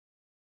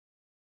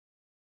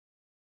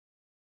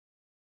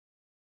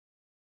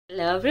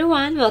Hello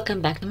everyone,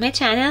 welcome back to my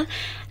channel.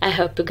 I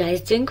hope you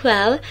guys doing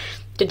well.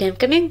 Today I'm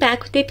coming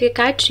back with a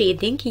pickacard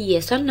reading,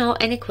 yes or no,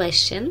 any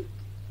question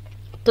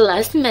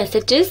plus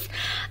messages.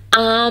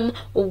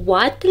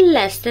 What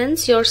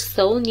lessons your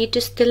soul need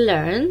to still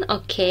learn,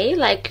 okay,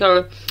 like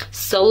your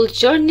soul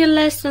journey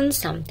lessons,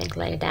 something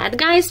like that,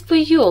 guys, for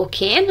you.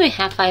 Okay, and we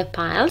have 5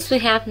 piles. We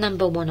have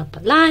number 1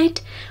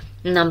 Opalite,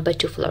 number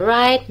 2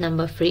 Fluorite,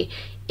 number 3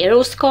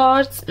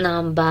 Quartz,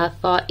 number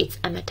 4 it's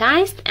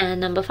Amethyst,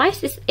 and number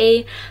 5 is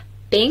a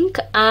pink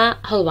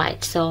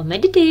Howlite. So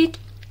meditate,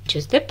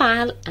 choose the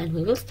pile, and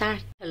we will start.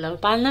 Hello,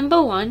 pile number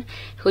 1,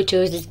 who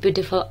chose this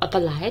beautiful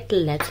Opalite.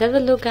 Let's have a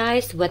look,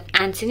 guys, what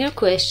answering your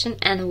question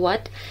and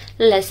what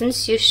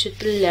lessons you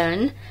should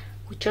learn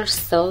with your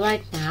soul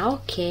right now.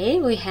 Okay,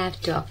 we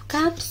have 2 of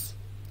Cups,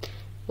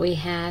 we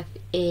have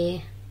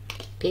a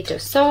Page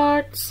of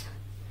Swords,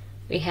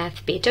 we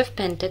have Page of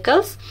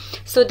Pentacles.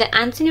 So the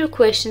answer in your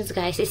questions,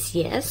 guys, is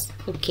yes.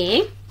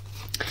 Okay,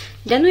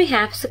 then we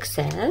have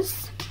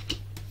Success,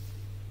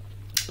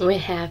 we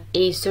have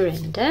a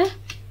Surrender,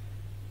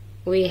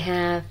 we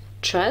have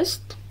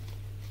Trust,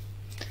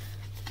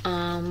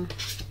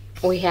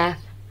 we have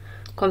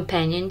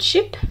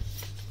Companionship,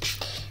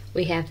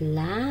 we have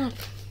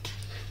Love,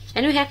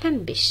 and we have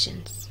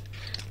Ambitions.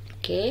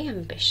 Okay,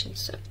 Ambitions.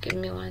 So give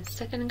me 1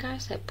 second,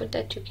 guys, I put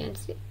that you can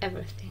see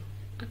everything.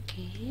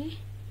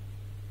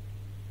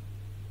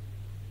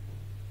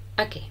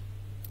 Okay,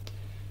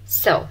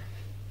 so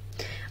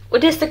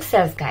with the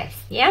Success, guys,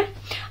 yeah,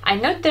 I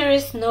know there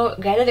is no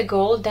greater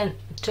goal than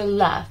to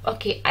love.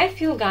 Okay, I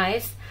feel,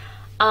 guys,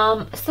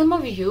 some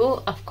of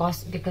you, of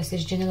course, because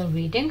it's general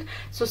reading,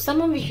 so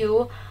some of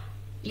you,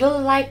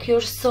 you'll like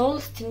your soul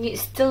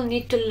still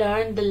need to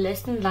learn the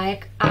lesson,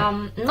 like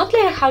not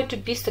like how to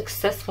be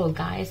successful,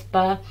 guys,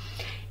 but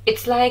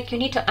it's like you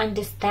need to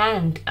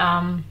understand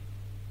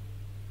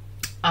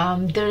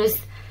there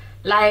is,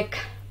 like,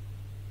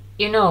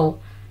 you know,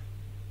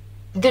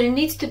 there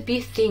needs to be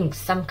things,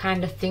 some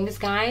kind of things,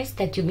 guys,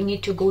 that you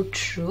need to go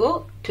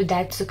through to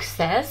that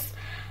success.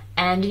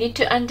 And you need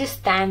to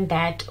understand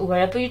that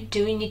whatever you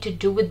do, you need to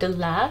do with the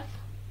love.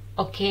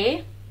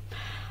 Okay,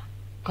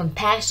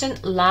 compassion,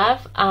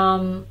 love.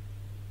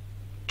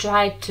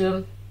 Try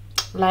to,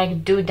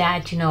 like, do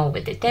that, you know,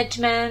 with the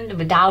judgment,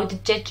 without the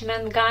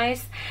judgment,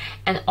 guys,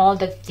 and all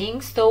the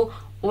things. So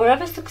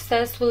whatever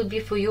success will be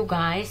for you,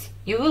 guys,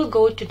 you will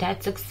go to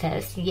that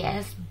success,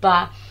 yes,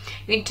 but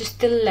you need to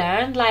still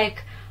learn,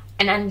 like,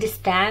 and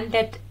understand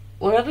that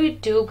whatever you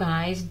do,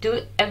 guys,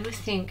 do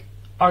everything,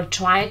 or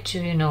try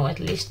to, you know, at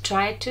least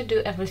try to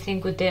do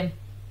everything with the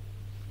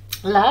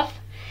love,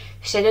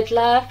 shaded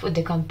love, with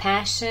the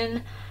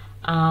compassion,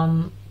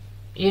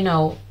 you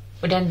know,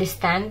 with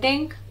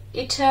understanding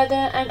each other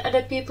and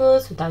other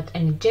people's, without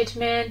any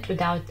judgment,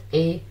 without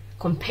a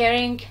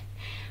comparing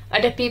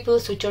other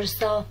people's with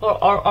yourself,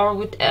 or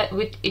with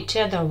each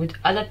other, with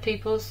other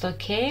people's.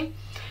 Okay,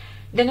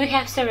 then we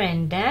have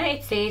Surrender.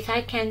 It says,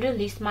 I can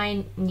release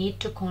my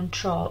need to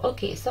control.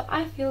 Okay, so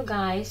I feel,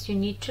 guys, you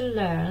need to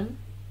learn,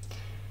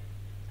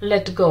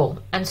 let go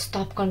and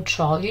stop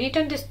control. You need to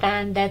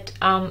understand that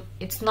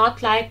it's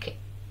not like,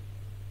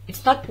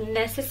 it's not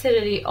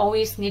necessarily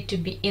always need to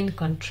be in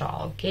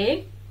control.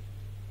 Okay,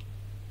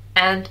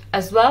 and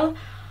as well,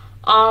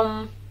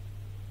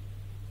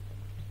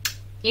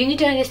 you need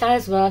to understand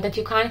as well that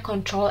you can't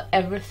control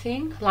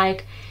everything.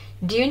 Like,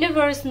 the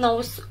universe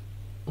knows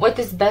what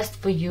is best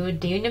for you.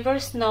 The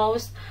universe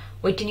knows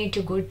what you need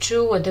to go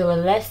through, what are the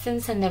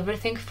lessons and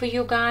everything for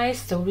you, guys.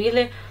 So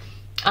really,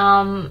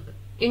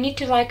 you need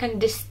to, like,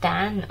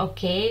 understand,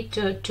 okay,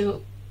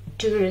 to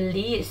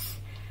release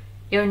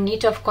your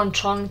need of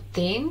controlling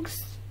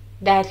things,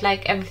 that,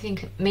 like,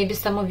 everything, maybe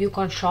some of you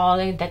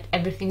controlling that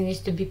everything needs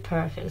to be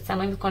perfect, some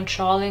of you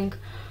controlling,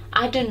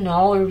 I don't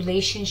know, a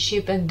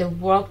relationship in the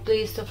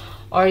workplace,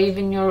 or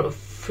even your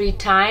free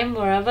time,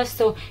 wherever.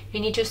 So you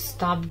need to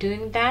stop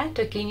doing that.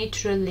 Okay, you need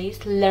to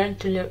release, learn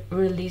to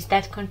release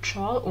that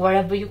control,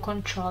 whatever you're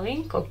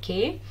controlling.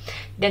 Okay,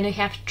 then we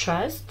have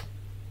Trust.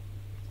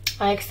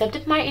 I accept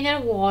that my inner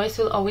voice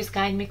will always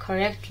guide me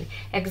correctly.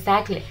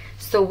 Exactly.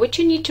 So what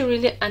you need to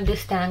really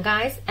understand,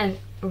 guys, and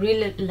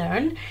really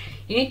learn,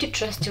 you need to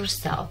trust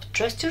yourself.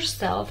 Trust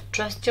yourself.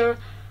 Trust your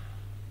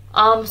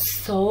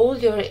soul,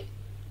 your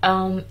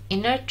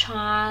inner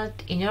child,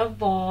 inner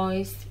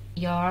voice,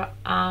 your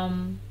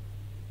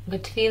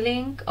gut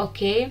feeling.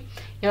 Okay,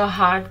 your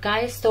heart,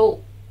 guys.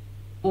 So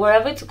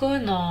wherever it's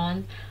going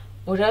on,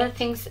 whatever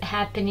things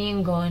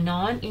happening, going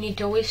on, you need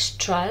to always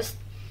trust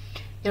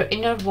your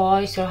inner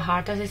voice, your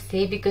heart, as I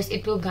say, because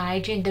it will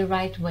guide you in the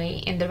right way,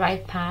 in the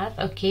right path.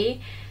 Okay,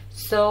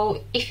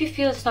 so if you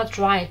feel it's not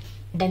right,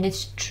 then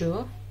it's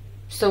true.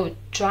 So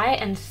try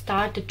and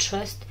start to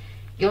trust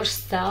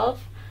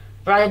yourself,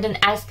 rather than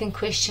asking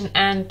question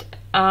and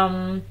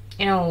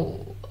you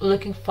know,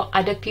 looking for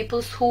other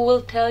people who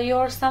will tell you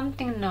or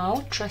something.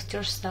 No, trust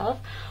yourself.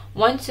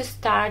 Once you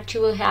start,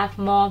 you will have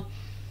more,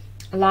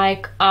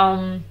 like,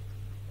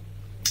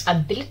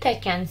 ability, I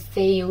can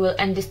say. You will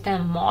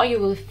understand more, you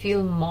will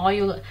feel more,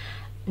 you'll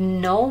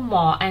know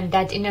more, and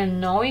that inner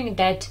knowing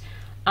that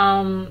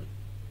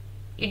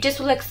you just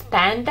will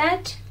expand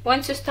that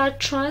once you start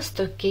trust.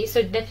 Okay,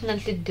 so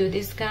definitely do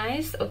this,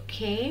 guys.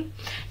 Okay,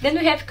 then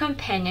we have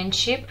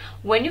companionship.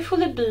 When you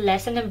fully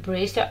bless and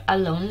embrace your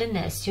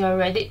loneliness, you are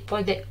ready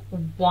for the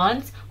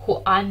ones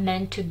who are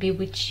meant to be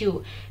with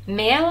you.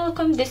 May I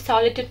welcome this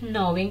solitude,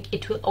 knowing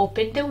it will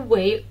open the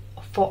way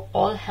for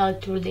all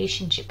healthy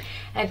relationship.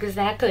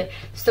 Exactly.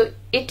 So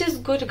it is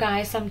good,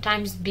 guys,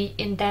 sometimes be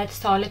in that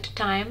solitude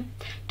time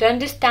to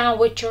understand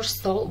what your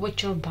soul,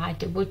 what your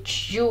body,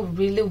 what you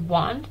really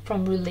want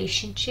from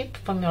relationship,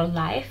 from your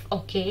life.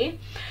 Okay,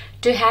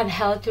 to have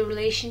healthy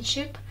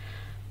relationship,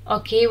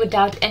 okay,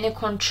 without any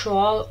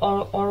control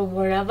or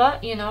whatever,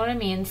 you know what I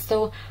mean.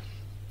 So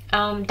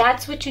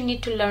that's what you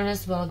need to learn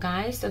as well,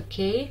 guys.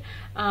 Okay,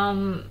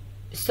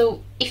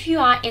 so if you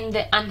are in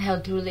the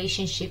unhealthy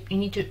relationship, you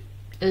need to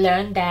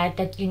learn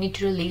that you need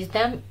to release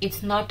them.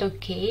 It's not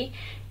okay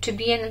to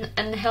be in an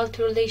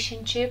unhealthy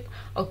relationship.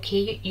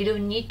 Okay, you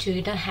don't need to,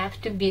 you don't have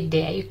to be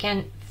there. You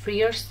can free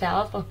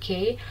yourself.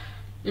 Okay,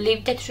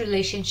 leave that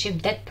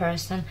relationship, that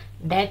person,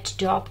 that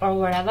job or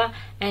whatever,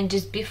 and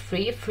just be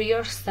free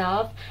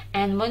yourself.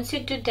 And once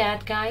you do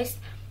that, guys,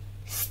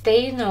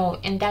 stay, you know,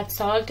 in that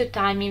solitude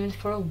time, even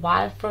for a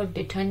while, for a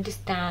bit, to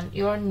understand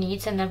your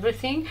needs and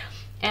everything,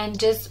 and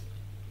just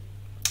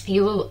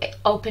you will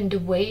open the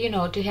way, you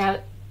know, to have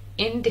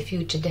in the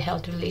future the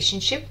healthy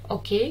relationship.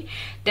 Okay,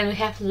 then we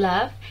have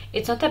love.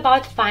 It's not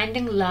about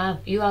finding love,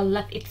 you are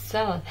love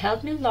itself.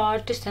 Help me,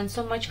 Lord, to send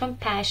so much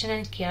compassion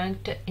and caring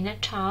to inner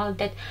child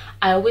that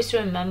I always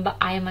remember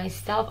I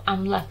myself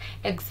am love.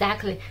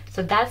 Exactly.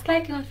 So that's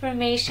like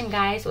information,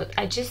 guys, what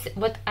I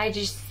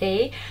just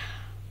say,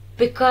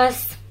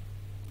 because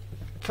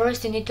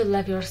first you need to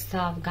love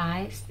yourself,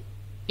 guys.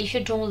 If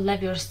you don't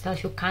love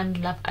yourself, you can't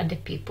love other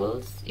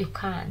people's. You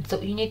can't.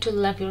 So you need to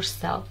love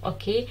yourself.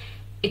 Okay,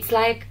 it's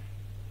like,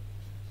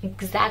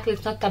 exactly,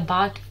 it's not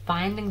about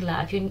finding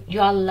love.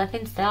 You are love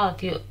in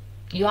self. You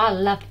are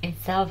love in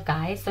self,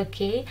 guys.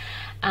 Okay,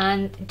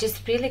 and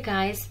just really,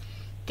 guys,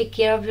 take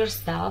care of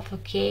yourself.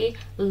 Okay,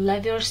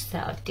 love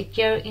yourself, take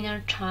care of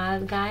inner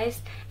child,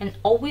 guys, and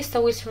always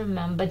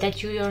remember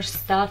that you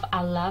yourself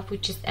are love,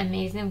 which is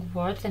amazing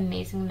words,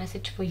 amazing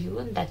message for you,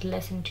 and that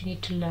lesson you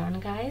need to learn,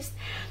 guys.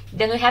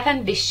 Then we have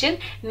ambition.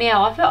 May I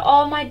offer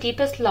all my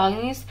deepest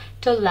longings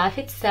to love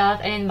itself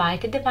and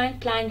invite the divine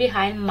plan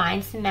behind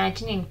mind's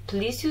imagining.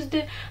 Please use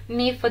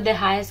me for the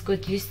highest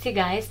good. You see,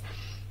 guys,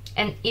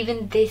 and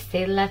even they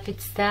say love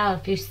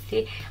itself. You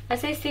see,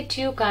 as I say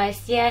to you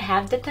guys, yeah,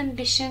 have that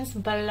ambitions,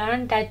 but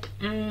learn that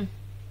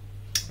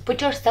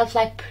put yourself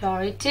like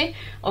priority.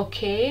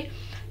 Okay,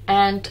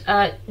 and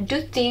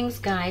do things,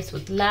 guys,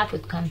 with love,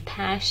 with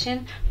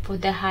compassion, for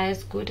the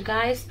highest good,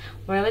 guys,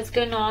 whatever is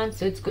going on.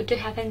 So it's good to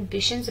have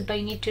ambitions, but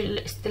you need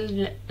to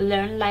still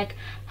learn like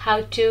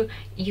how to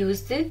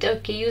use it.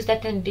 Okay, use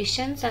that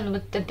ambitions and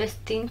with the best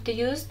thing to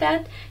use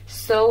that.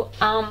 So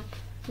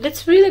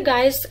that's really,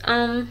 guys,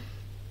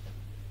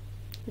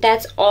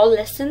 that's all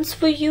lessons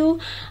for you,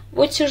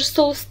 what your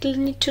soul still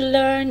need to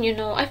learn. You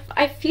know,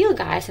 I feel,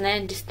 guys, and I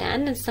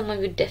understand, and some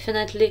of you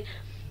definitely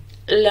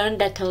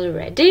learned that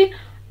already,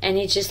 and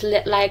you just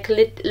left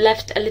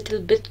a little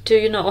bit to,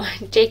 you know,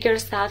 take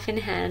yourself in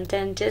hand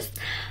and just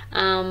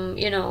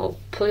you know,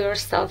 pull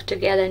yourself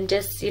together and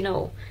just, you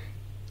know,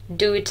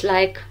 do it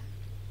like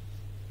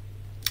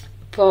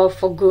for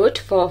good,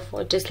 for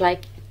just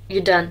like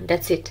you done,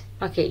 that's it.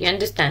 Okay, you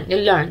understand, you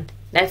learned,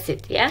 that's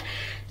it. Yeah,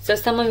 so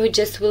some of you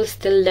just will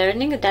still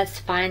learning, that's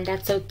fine,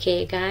 that's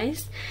okay,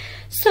 guys.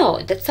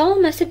 So that's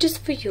all messages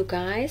for you,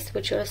 guys,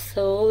 what your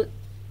soul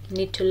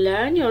need to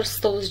learn, your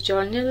soul's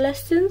journey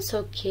lessons.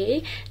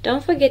 Okay,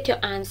 don't forget your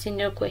answer in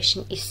your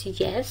question is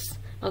yes.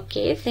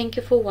 Okay, thank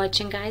you for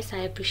watching, guys, I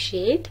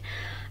appreciate.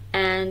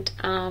 And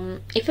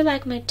if you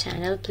like my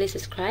channel, please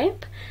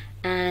subscribe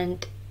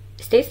and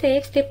stay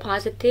safe, stay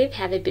positive,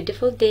 have a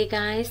beautiful day,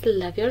 guys.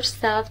 Love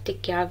yourself,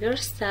 take care of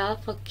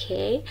yourself.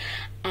 Okay,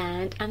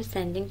 and I'm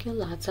sending you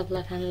lots of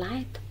love and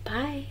light.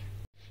 Bye.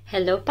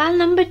 Hello, pal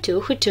number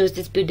 2 who chose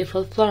this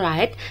beautiful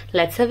fluorite.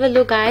 Let's have a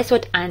look, guys,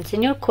 what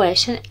answering your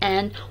question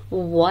and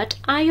what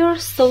are your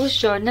soul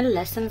journal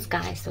lessons,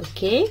 guys.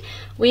 Okay,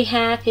 we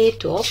have a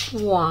 2 of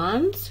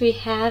Wands, we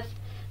have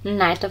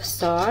Knight of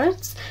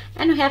Swords,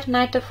 and we have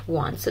Knight of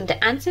Wands. So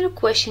the answer to your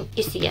question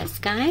is yes,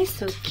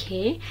 guys.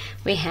 Okay,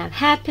 we have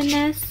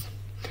happiness,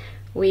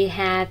 we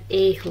have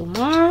a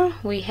humor,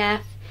 we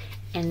have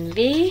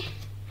envy,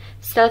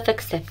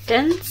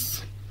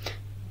 self-acceptance,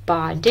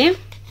 body,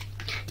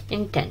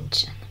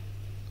 intention.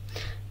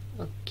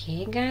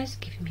 Okay, guys,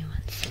 give me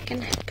 1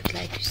 second. I would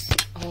like to see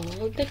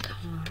all the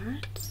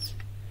cards.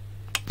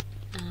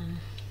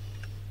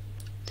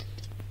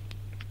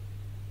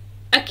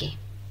 Okay,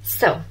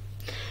 so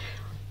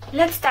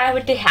let's start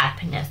with the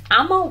happiness.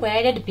 I'm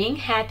aware that being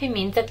happy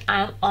means that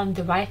I'm on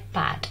the right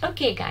path.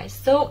 Okay, guys,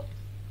 so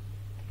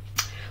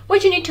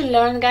what you need to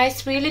learn,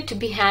 guys, really to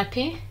be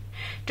happy,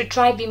 to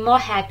try be more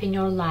happy in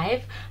your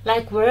life,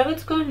 like wherever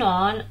it's going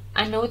on.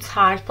 I know it's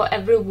hard for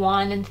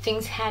everyone and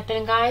things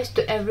happen, guys,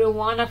 to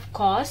everyone, of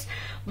course,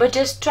 but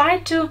just try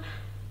to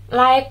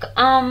like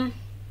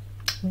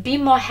be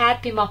more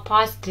happy, more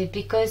positive,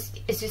 because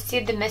as you see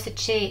the message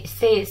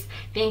says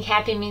being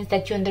happy means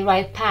that you're on the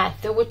right path.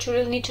 So what you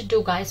really need to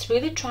do, guys,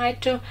 really try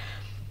to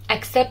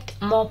accept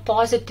more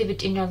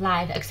positivity in your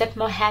life, accept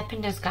more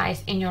happiness,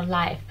 guys, in your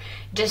life.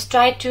 Just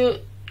try to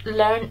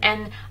learn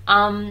and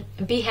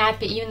be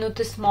happy even with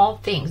the small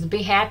things.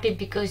 Be happy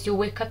because you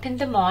wake up in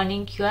the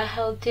morning, you are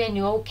healthy and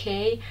you're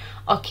okay.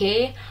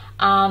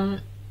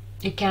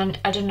 You can,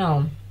 I don't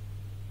know,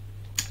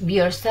 be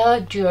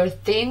yourself, do your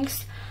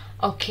things.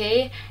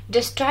 Okay,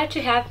 just try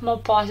to have more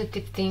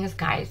positive things,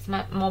 guys,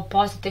 more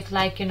positive,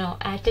 like, you know,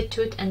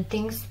 attitude and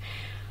things,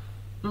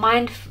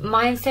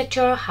 mindset,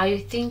 your how you're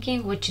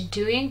thinking, what you're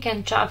doing.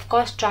 And try, of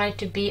course, try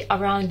to be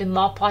around the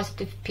more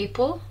positive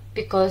people,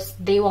 because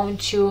they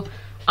won't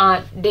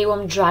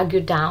drag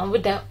you down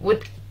with them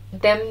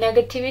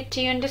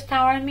negativity. You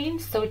understand what I mean?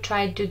 So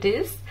try to do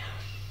this.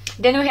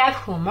 Then we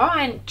have humor,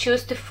 and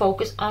choose to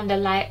focus on the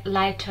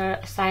lighter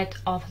side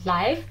of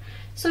life.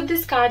 So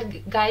this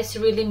card, guys,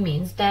 really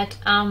means that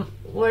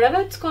whatever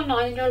it's going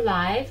on in your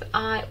life,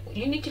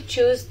 you need to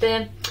choose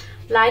the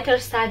lighter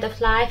side of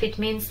life. It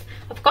means,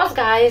 of course,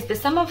 guys, that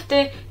some of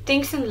the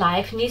things in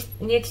life needs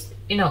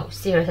you know,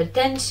 serious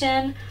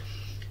attention,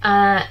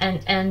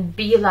 and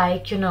be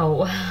like, you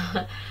know,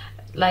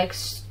 like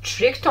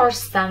strict or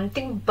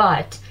something.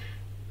 But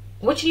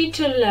what you need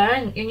to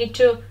learn, you need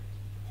to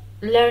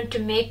learn to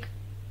make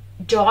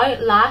joy,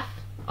 laugh,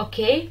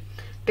 okay?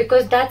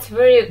 Because that's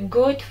very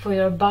good for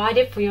your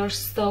body, for your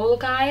soul,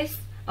 guys.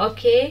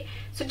 Okay,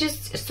 so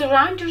just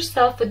surround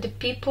yourself with the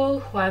people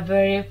who are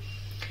very,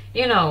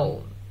 you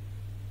know,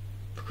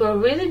 who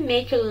really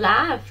make you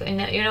laugh,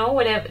 and you know,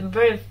 whatever,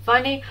 very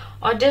funny,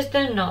 or just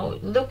don't know,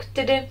 look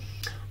to the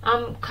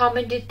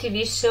comedy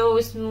TV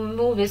shows,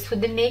 movies, who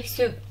makes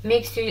you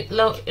you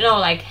know,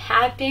 like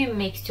happy,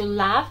 makes you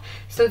laugh.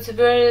 So it's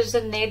very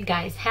resonate,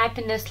 guys,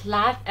 happiness,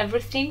 laugh,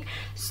 everything.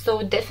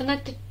 So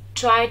definitely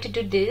try to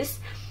do this,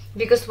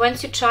 because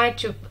once you try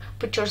to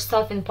put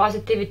yourself in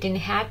positivity and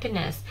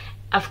happiness,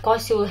 of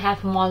course you will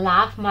have more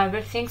laugh, more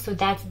everything. So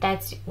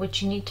that's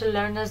what you need to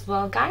learn as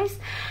well, guys.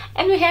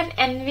 And we have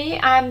envy.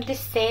 I'm the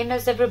same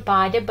as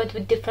everybody, but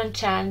with different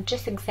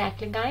challenges.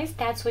 Exactly, guys,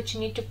 that's what you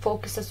need to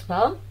focus as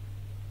well.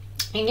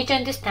 You need to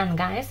understand,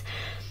 guys,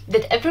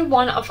 that every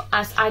one of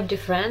us are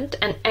different,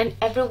 and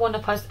every one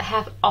of us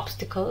have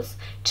obstacles,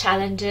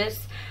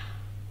 challenges,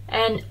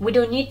 and we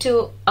don't need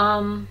to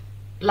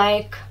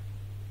like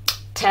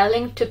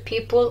telling to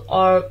people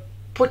or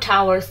put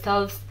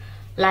ourselves,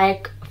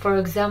 like, for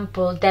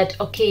example, that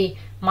okay,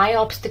 my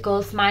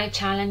obstacles, my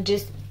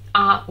challenges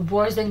are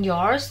worse than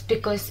yours,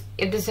 because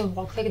it doesn't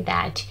work like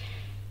that.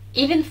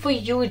 Even for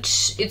you,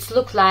 it's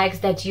look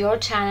like that your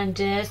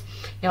challenges,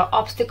 your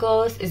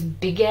obstacles is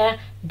bigger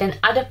than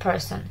other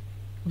person,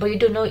 but you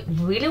don't know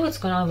really what's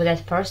going on with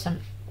that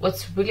person,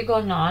 what's really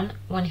going on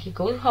when he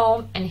goes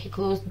home and he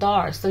closed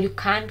doors. So you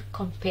can't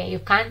compare, you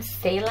can't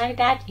say like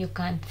that, you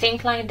can't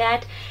think like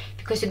that,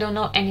 because you don't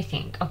know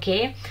anything.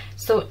 Okay,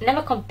 so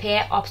never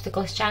compare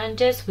obstacles,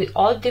 challenges. We're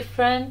all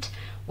different,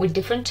 with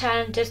different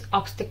challenges,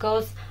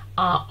 obstacles,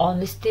 all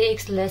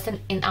mistakes,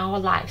 lesson in our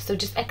life. So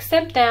just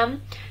accept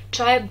them,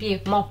 try to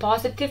be more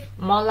positive,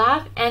 more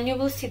love, and you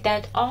will see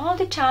that all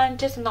the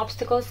challenges and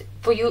obstacles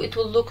for you, it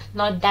will look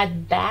not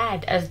that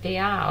bad as they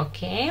are.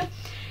 Okay,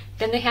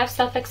 then we have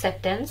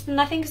self-acceptance.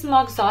 Nothing is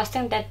more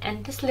exhausting than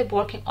endlessly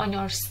working on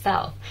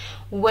yourself.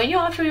 When you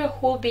offer your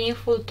whole being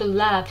full to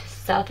love,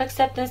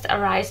 self-acceptance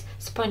arises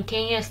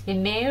spontaneously.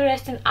 May you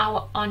rest in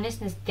our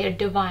honestness, dear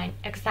divine.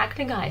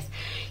 Exactly, guys,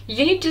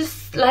 you need to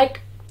just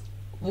like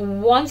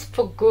once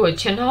for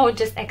good, you know,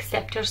 just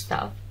accept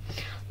yourself,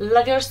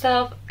 love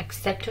yourself,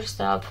 accept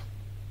yourself,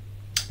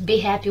 be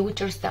happy with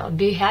yourself,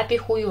 be happy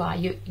who you are.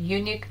 You're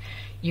unique,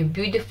 you're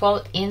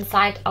beautiful,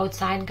 inside,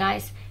 outside,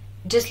 guys.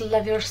 Just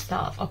love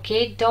yourself.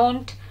 Okay,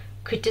 don't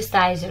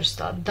criticize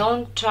yourself,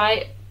 don't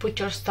try put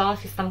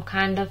yourself in some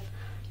kind of,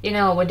 you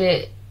know, with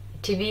the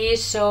TV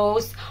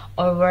shows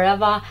or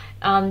wherever,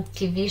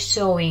 TV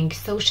showing,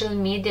 social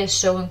media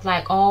showing,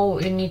 like, oh,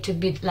 you need to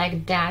be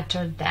like that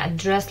or that,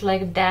 dress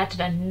like that.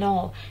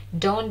 No,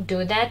 don't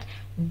do that.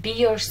 Be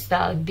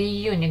yourself, be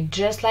unique,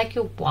 dress like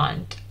you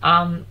want,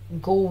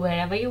 go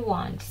wherever you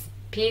want,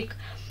 speak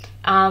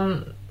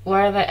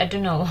wherever, I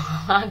don't know,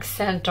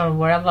 accent or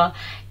wherever.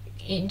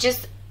 You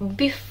just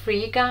be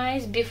free,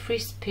 guys, be free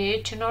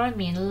spirit, you know what I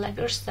mean? Love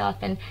yourself,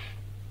 and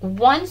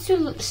once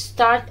you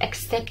start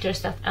accept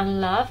yourself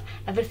and love,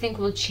 everything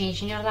will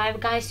change in your life,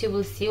 guys. You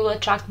will see, you will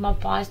attract more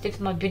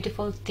positive, more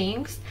beautiful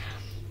things,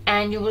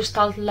 and you will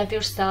start to love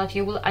yourself.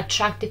 You will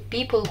attract the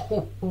people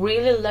who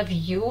really love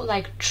you,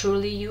 like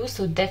truly you.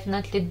 So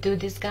definitely do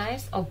this,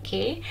 guys.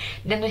 Okay,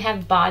 then we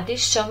have body.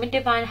 Show me,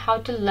 divine, how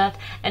to love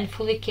and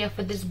fully care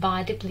for this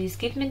body. Please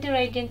give me the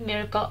radiant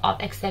miracle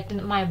of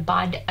accepting my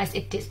body as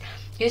it is.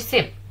 You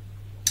see,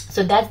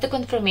 so that's the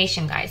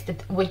confirmation, guys,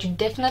 that what you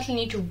definitely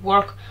need to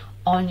work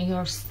on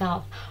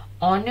yourself,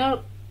 on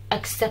your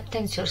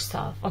acceptance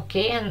yourself,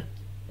 okay? And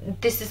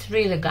this is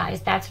really,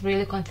 guys, that's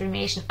really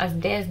confirmation as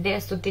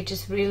this, so they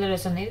just really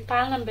resonate.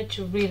 Pile number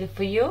 2 really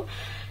for you.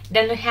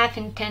 Then we have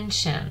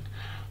intention.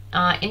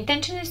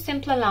 Intention is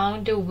simply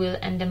allowing the will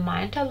and the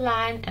mind to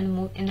align and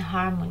move in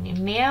harmony.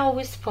 May I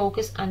always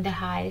focus on the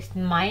highest.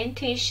 My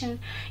intention,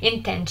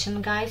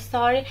 guys,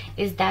 sorry,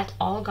 is that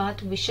all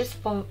God wishes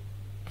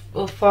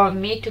for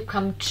me to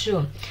come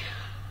true.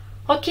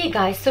 Okay,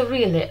 guys, so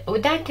really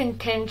with that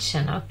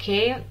intention,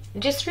 okay,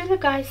 just really,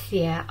 guys,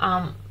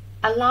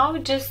 allow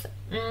just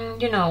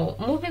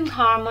move in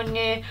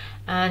harmony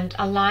and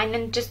align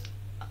and just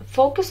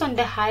focus on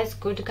the highest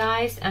good,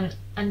 guys, and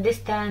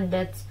understand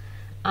that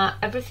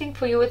everything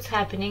for you, it's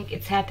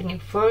happening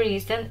for a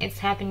reason. It's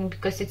happening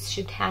because it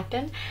should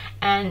happen.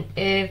 And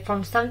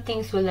from some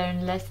things we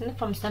learn lesson,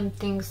 from some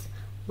things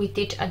we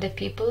teach other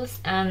people's,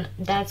 and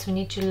that's we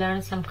need to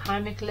learn some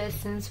karmic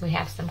lessons. We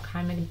have some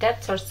karmic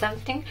debts or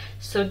something.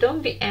 So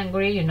don't be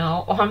angry,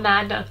 or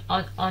mad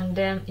on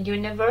the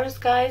universe,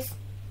 guys,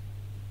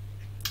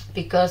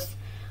 because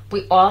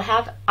we all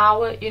have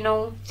our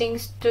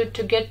things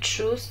to get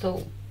through.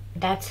 So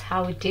that's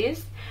how it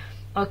is,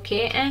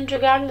 okay? And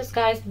regardless,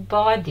 guys,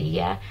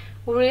 body,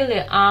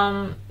 really,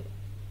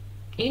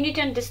 you need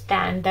to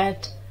understand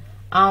that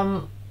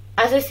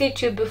as I said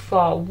to you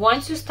before,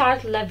 once you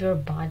start love your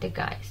body,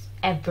 guys,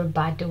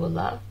 everybody will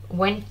love.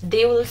 When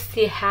they will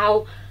see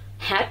how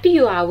happy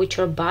you are with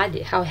your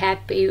body, how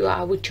happy you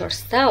are with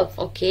yourself,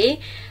 okay,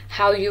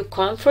 how you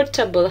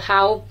comfortable,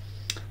 how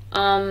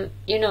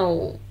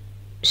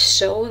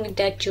showing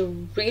that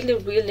you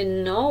really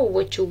know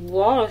what you're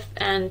worth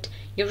and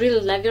you really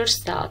love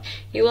yourself,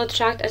 you will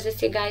attract, as I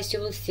say, guys, you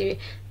will see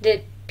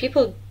that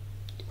people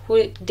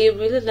who they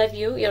really love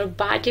you, your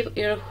body,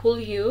 your whole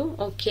you,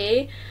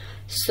 okay?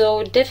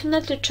 So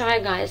definitely try,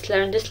 guys,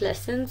 learn these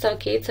lessons,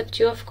 okay? It's up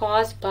to you, of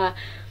course, but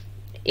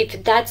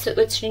if that's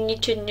what you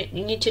need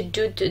to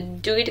do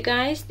it,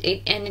 guys,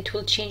 and it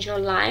will change your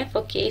life,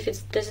 okay? If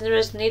it doesn't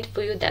resonate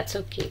for you, that's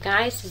okay,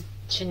 guys. It's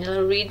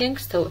general reading,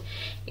 so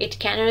it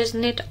can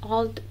resonate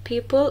all the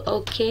people,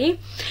 okay?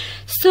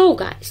 So,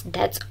 guys,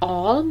 that's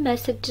all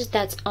messages,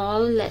 that's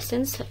all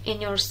lessons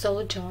in your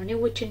soul journey,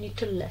 which you need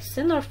to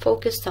listen or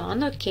focus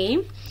on,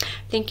 okay?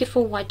 Thank you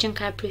for watching.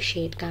 I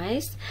appreciate,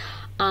 guys.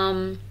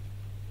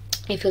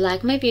 If you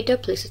like my video,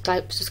 please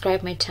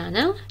subscribe my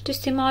channel to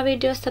see more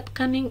videos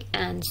upcoming,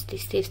 and stay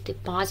safe, stay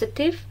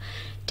positive,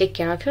 take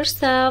care of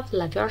yourself,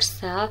 love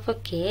yourself,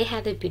 okay?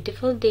 Have a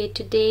beautiful day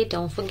today.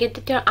 Don't forget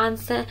that your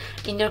answer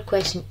in your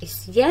question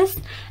is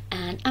yes,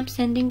 and I'm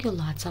sending you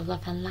lots of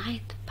love and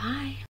light.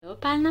 Bye. So,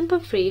 pile number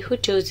 3, who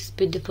chose these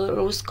beautiful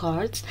rose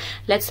cards,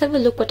 let's have a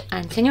look what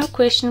answering your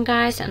question,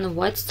 guys, and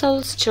what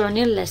soul's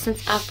journey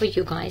lessons are for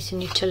you, guys, you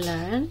need to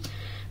learn.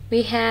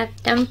 We have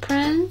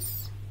Temperance,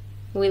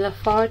 Wheel of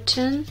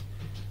Fortune,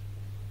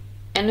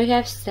 and we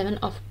have 7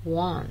 of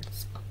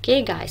Wands.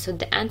 Okay, guys, so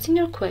the answer in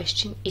your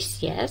question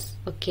is yes,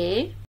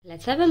 okay?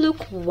 Let's have a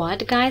look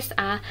what, guys,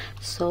 are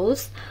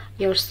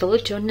your soul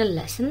journey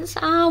lessons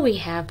are. We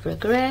have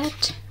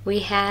regret, we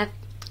have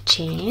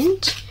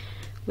change,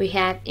 we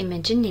have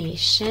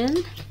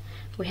imagination,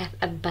 we have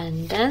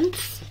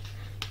abundance,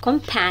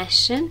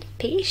 compassion,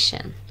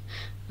 patience.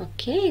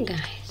 Okay,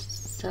 guys,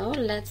 so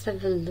let's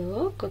have a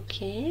look,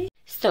 okay?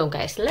 So,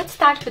 guys, let's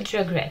start with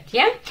regret,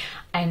 yeah?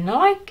 I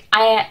know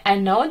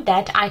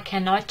that I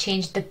cannot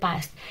change the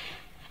past.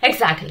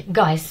 Exactly,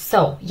 guys.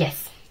 So,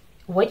 yes,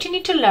 what you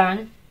need to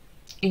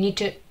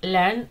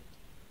learn,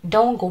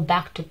 don't go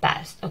back to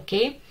past,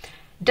 okay?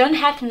 Don't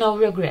have no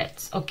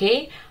regrets,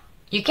 okay?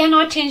 You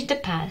cannot change the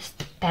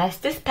past.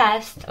 Past is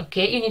past,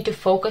 okay? You need to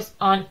focus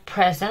on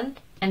present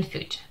and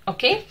future,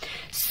 okay?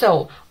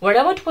 So,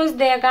 whatever it was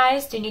there,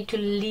 guys, you need to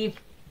leave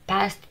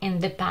past in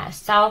the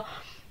past. So,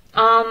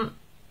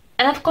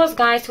 and of course,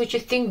 guys, what you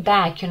think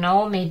back,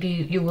 maybe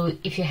you will,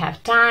 if you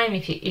have time,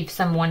 if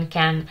someone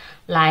can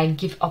like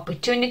give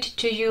opportunity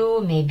to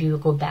you, maybe you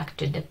go back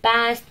to the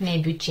past,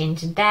 maybe you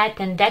change that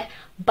and that,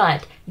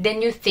 but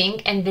then you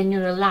think and then you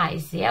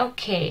realize, yeah,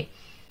 okay,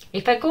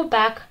 if I go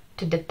back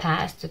to the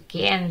past,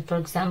 okay, and for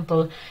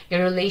example,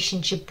 your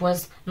relationship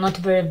was not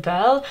very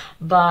well,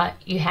 but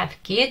you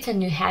have kids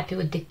and you're happy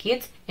with the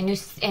kids, and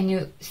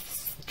you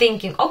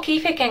thinking, okay,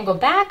 if I can go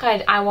back,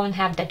 I won't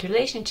have that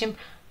relationship.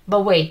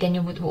 But wait, then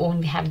you would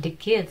only have the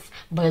kids,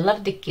 but I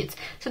love the kids.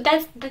 So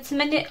that's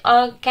many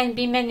can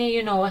be many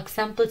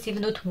examples,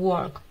 even with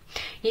work.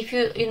 If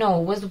you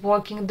was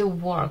working the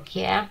work,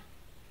 yeah,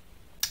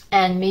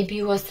 and maybe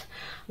you was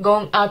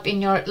going up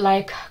in your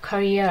like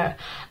career,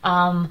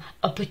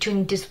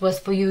 opportunities was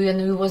for you, and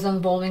you was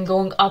involving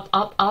going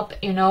up,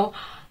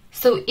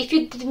 So if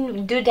you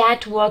didn't do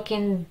that work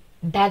in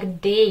back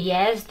day,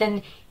 yes,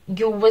 then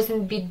you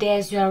wasn't be there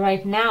as you are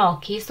right now,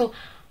 okay? So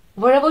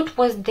wherever it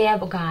was there,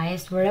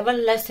 guys, wherever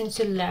lessons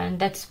you learned,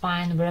 that's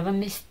fine. Wherever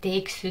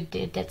mistakes you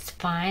did, that's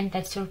fine.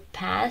 That's your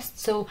past.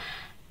 So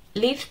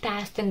leave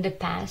past in the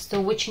past.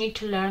 So what you need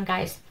to learn,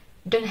 guys,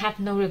 don't have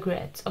no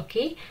regrets,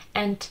 okay?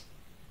 And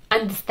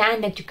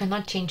understand that you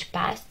cannot change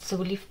past, so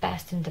leave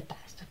past in the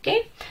past,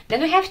 Okay,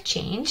 then we have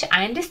change.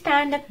 I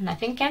understand that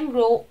nothing can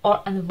grow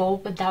or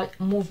evolve without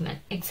movement.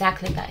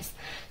 Exactly, guys.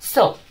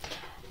 So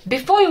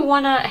before you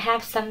want to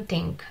have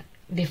something,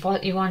 before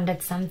you want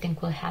that something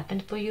will happen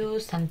for you,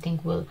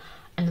 something will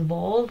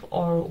evolve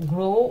or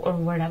grow or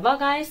whatever,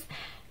 guys,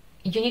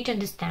 you need to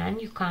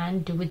understand you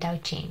can't do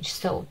without change.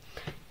 So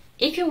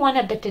if you want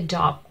a better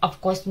job, of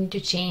course you need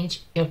to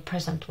change your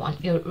present one,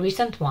 your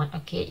recent one.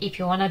 Okay, if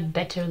you want a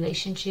better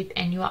relationship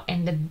and you are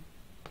in the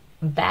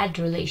bad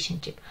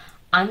relationship,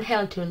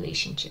 unhealthy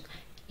relationship,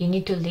 you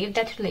need to leave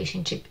that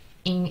relationship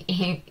you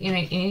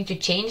need to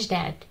change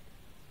that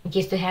in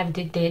case to have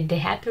the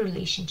happy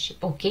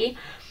relationship. Okay,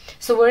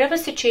 so wherever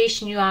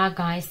situation you are,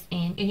 guys,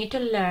 in, you need to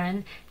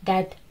learn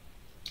that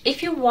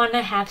if you want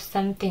to have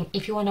something,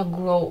 if you want to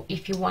grow,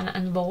 if you want to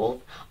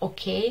evolve,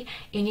 okay,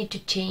 you need to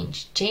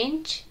change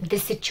the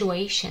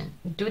situation,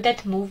 do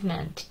that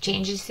movement,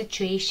 change the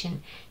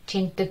situation,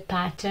 change the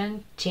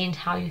pattern, change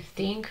how you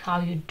think, how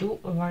you do,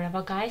 or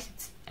whatever, guys,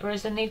 it's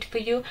resonate for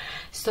you.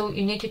 So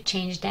you need to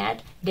change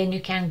that, then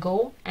you can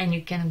go and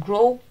you can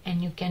grow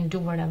and you can do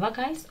whatever,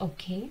 guys.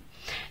 Okay,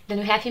 then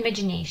we have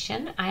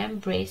imagination. I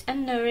embrace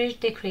and nourish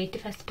the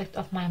creative aspect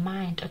of my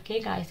mind. Okay,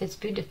 guys, it's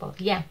beautiful.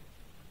 Yeah.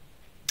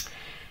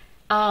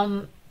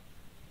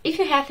 If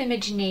you have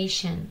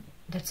imagination,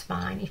 that's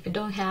fine. If you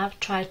don't have,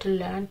 try to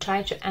learn,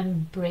 try to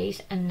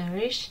embrace and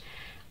nourish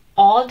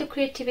all the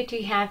creativity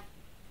you have,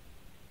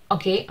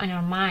 okay, on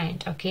your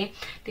mind. Okay,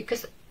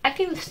 because I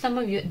feel some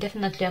of you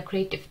definitely are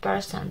creative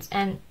persons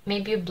and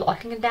maybe you're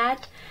blocking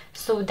that.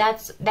 So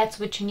that's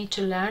what you need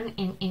to learn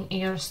in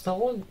your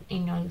soul,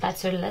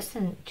 that's your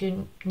lesson.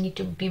 You need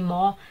to be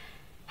more,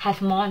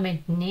 have more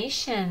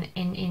imagination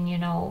in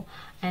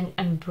and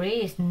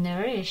embrace,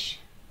 nourish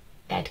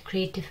that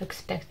creative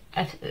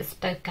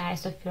aspect,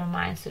 guys, of your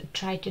mind. So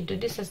try to do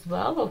this as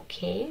well.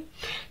 Okay,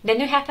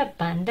 then you have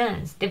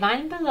abundance.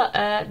 Divine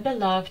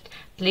beloved,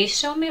 please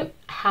show me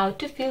how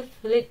to feel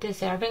fully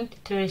deserving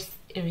to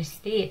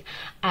receive.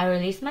 I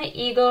release my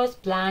egos,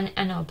 bland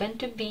and open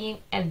to being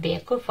a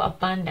vehicle for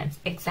abundance.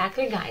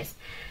 Exactly, guys.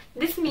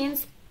 This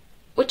means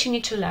what you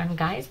need to learn,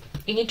 guys.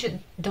 You need to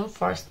don't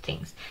force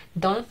things.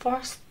 Don't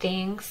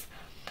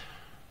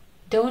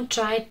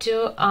try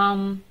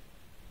to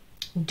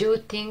do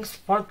things,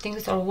 for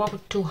things, or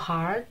work too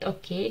hard.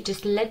 Okay,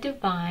 just let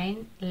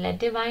divine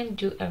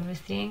do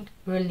everything.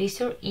 Release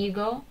your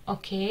ego.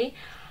 Okay,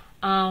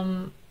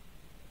 don't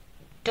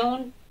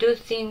do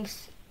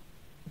things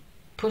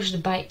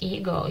pushed by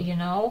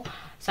ego.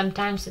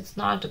 Sometimes it's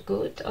not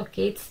good.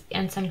 Okay,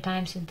 and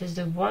sometimes it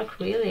doesn't work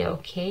really.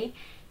 Okay,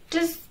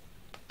 just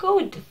go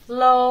with the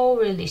flow.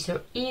 Release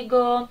your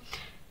ego,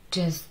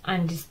 just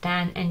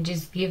understand and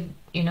just give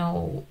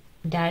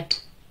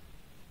that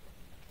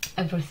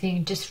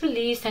everything, just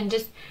release and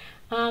just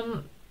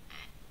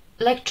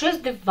like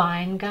trust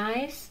divine,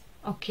 guys.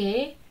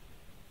 Okay,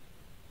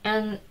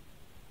 and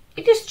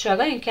if you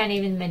struggle, you can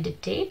even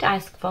meditate,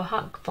 ask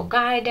for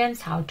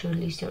guidance, how to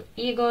release your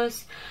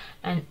egos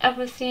and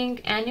everything,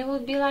 and you will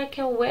be like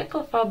a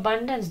vehicle for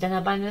abundance. Then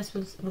abundance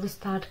will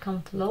start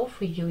come flow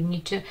for you. You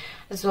need to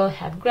as well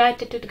have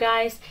gratitude,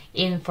 guys,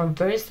 even for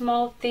very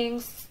small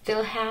things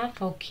still have.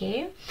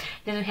 Okay,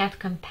 then we have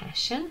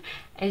compassion.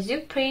 As you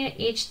pray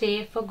each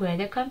day for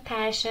greater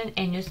compassion,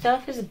 a new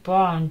self is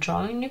born,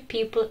 drawing new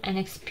people and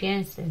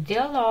experiences.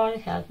 Dear Lord,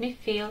 help me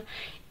feel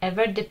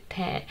ever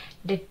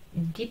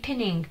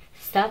deepening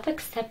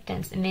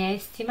self-acceptance. May I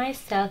see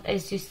myself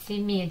as you see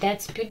me.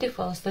 That's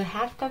beautiful. So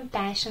have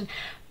compassion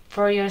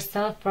for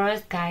yourself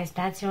first, guys.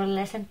 That's your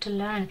lesson to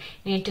learn.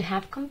 You need to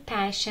have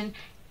compassion.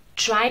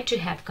 Try to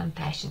have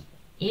compassion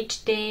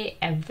each day,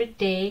 every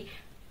day,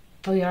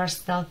 for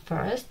yourself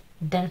first,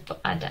 then for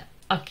other.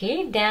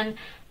 Okay, then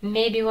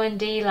maybe one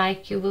day,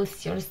 like, you will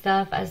see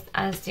yourself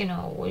as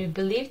you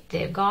believe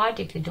the God.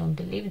 If you don't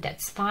believe,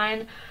 that's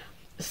fine.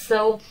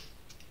 So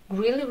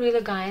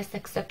really, guys,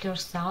 accept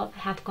yourself,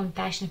 have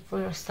compassion for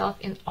yourself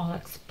in all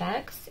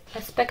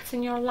aspects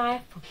in your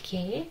life.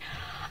 Okay,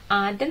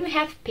 then we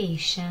have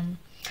patience.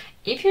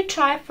 If you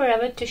try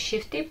forever to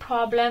shift a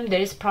problem, there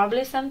is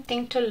probably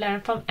something to learn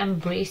from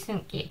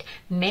embracing it.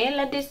 May I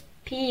let this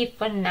be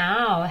for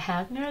now.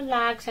 Help me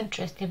relax and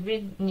trust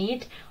every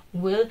need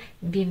will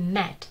be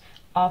met.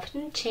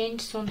 Often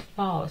change soon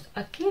falls.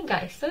 Okay,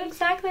 guys, so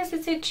exactly as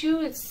I said to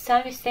you, it's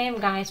the same,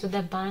 guys, with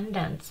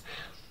abundance.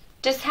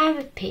 Just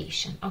have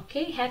patience.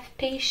 Okay, have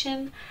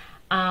patience.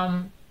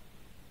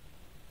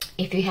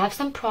 If you have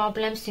some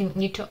problems, you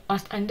need to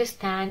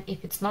understand.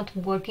 If it's not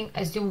working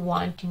as you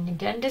want, you need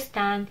to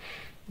understand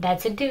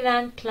that's a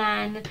divine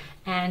plan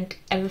and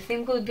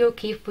everything will be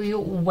okay for you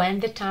when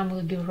the time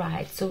will be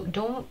right. So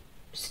don't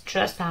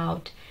stress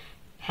out.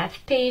 Have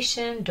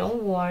patience,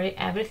 don't worry,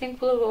 everything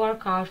will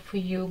work out for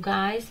you,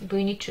 guys. But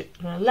you need to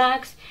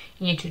relax,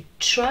 you need to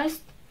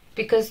trust,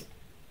 because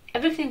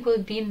everything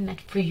will be met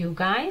for you,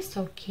 guys.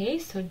 Okay,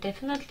 so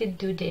definitely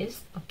do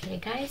this. Okay,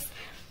 guys,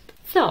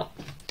 so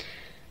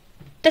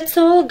that's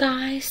all,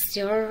 guys.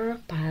 Your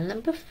pile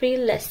number 3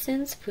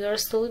 lessons for your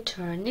soul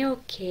journey.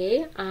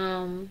 Okay,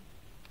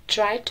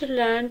 try to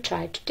learn,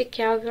 try to take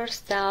care of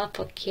yourself,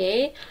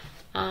 okay?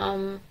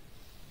 Because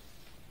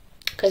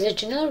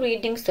it's general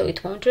reading, so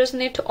it won't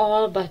resonate to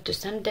all, but to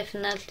some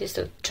definitely.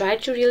 So try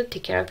to really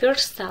take care of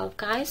yourself,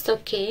 guys,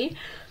 okay?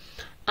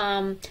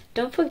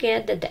 Don't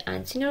forget that the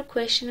answer in your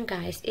question,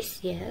 guys, is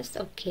yes,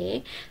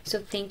 okay? So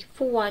thank you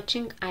for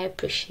watching. I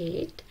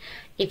appreciate.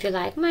 If you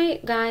like my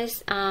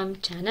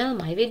channel,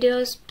 my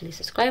videos, please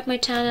subscribe my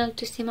channel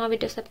to see more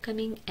videos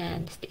upcoming,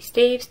 and stay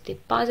safe, stay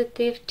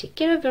positive, take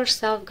care of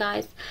yourself,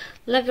 guys.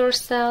 Love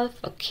yourself,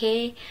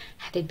 okay?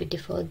 Have a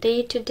beautiful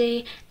day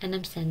today, and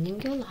I'm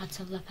sending you lots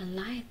of love and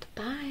light.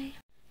 Bye.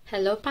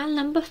 Hello, pile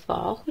number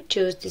 4 who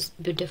chose this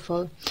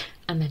beautiful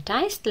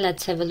amethyst.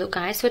 Let's have a look,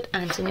 guys, what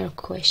answering your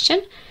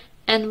question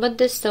and what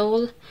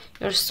the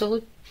your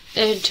soul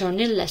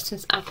journey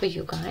lessons are for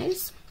you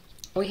guys.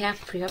 We have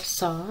Three of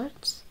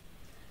Swords,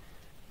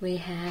 we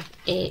have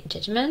a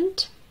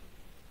Judgment,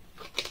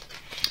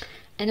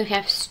 and we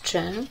have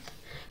Strength.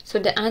 So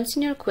the answer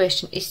in your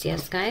question is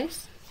yes,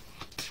 guys.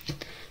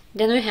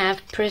 Then we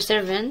have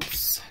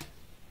Perseverance,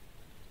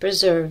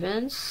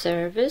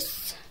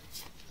 Service,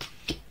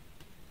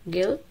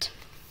 Guilt,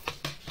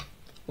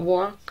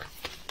 Work,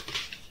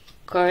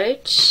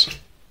 Courage,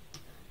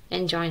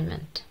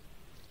 Enjoyment.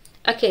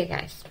 Okay,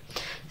 guys,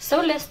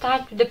 so let's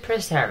start with the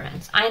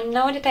Perseverance. I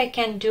know that I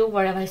can do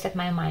whatever I set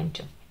my mind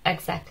to.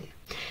 Exactly.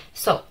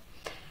 So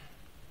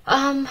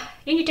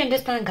you need to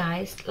understand,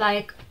 guys,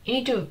 like you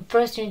need to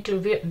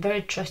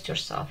very trust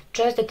yourself.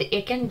 Trust that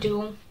you can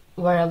do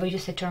wherever you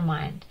set your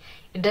mind.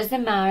 It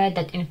doesn't matter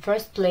that in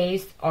first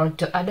place or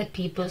to other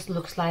people's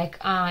looks like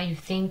you're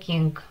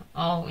thinking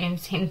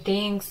insane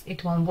things,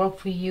 it won't work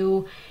for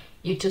you,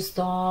 you're too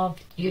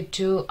soft, you're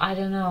too, I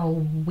don't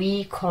know,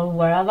 weak or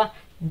whatever.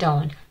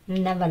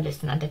 Never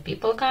listen to other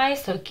people,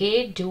 guys,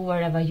 okay? Do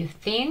whatever you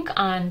think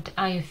and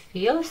how you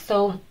feel.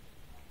 So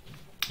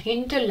you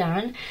need to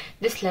learn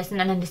this lesson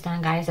and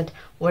understand, guys, that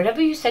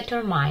wherever you set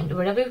your mind,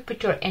 wherever you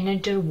put your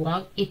energy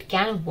work, it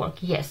can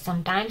work. Yes,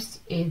 sometimes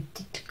it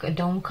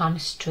don't come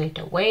straight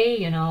away,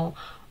 you know,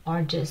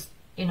 or just,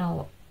 you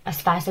know,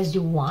 as fast as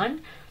you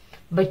want,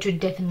 but you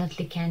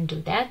definitely can do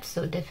that.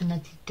 So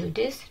definitely do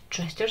this.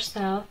 Trust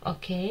yourself,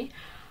 okay?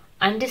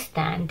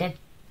 Understand that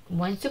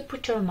once you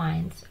put your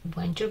minds,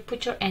 once you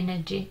put your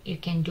energy, you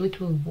can do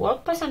it, will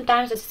work. But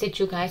sometimes, as I said,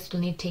 you guys will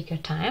need to take your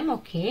time,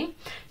 okay?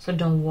 So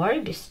don't worry,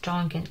 be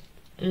strong and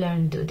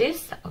learn do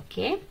this,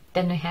 okay?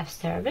 Then we have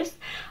Service.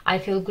 I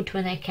feel good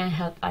when I can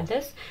help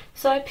others.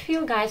 So I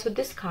feel, guys, with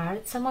this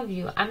card, some of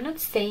you, I'm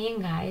not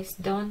saying, guys,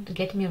 don't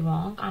get me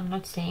wrong, I'm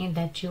not saying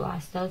that you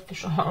are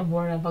selfish or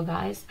whatever,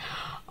 guys,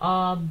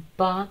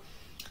 but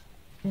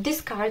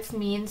this card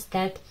means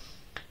that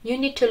you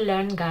need to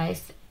learn,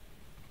 guys,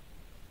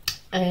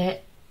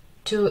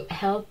 to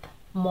help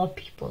more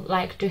people,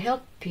 like to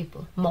help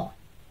people more,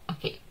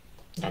 okay?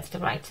 That's the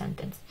right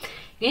sentence.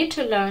 You need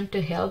to learn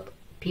to help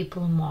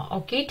people more,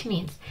 okay? It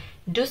means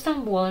do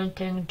some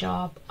volunteering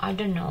job, I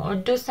don't know, or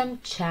do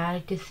some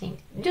charity thing,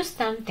 do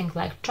something,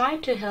 like try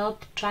to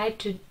help, try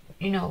to,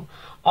 you know,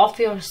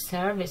 offer your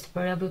service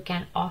wherever you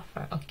can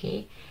offer,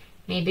 okay?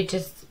 Maybe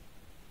just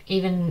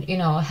even, you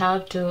know,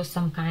 help to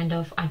some kind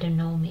of, I don't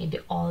know, maybe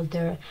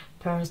older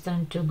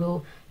person to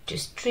go to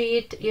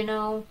street, you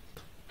know,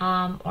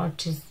 or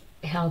just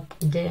help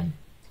the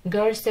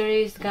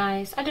groceries,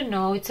 guys. I don't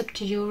know, it's up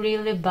to you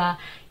really, but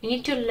you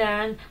need to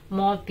learn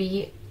more,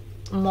 be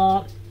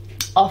more,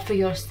 offer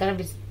your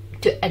service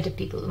to other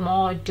people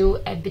more, do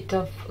a bit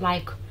of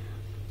like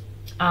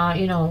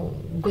you know,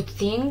 good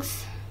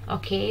things,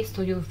 okay?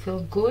 So you feel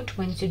good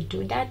when you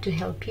do that, to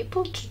help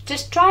people.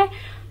 Just try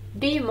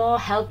be more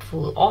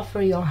helpful,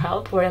 offer your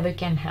help wherever you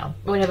can help,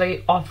 whatever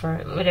you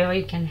offer, whatever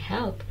you can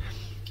help,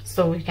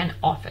 so you can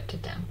offer to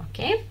them,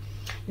 okay?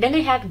 Then I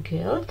have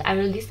Guilt. I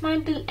release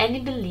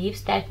any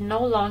beliefs that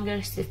no longer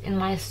assist in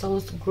my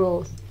soul's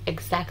growth.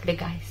 Exactly,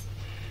 guys.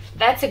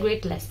 That's a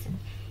great lesson.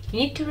 You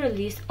need to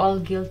release all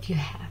guilt you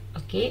have,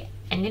 okay?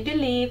 Any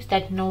beliefs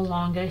that no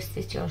longer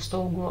assist your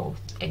soul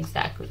growth.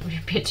 Exactly.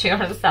 Repeat to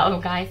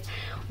yourself, guys.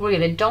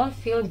 Really, don't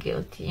feel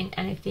guilty in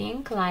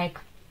anything. Like,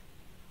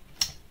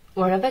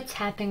 wherever it's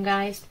happening,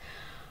 guys,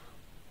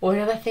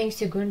 whatever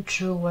things you're going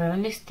through, whatever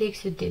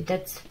mistakes you did,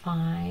 that's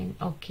fine,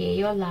 okay?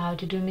 You're allowed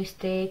to do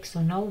mistakes,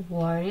 so no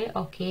worry,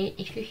 okay?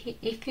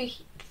 If you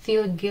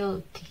feel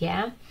guilt,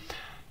 yeah,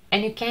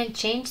 and you can't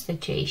change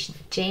situation,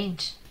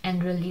 change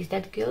and release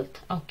that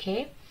guilt,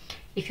 okay?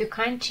 If you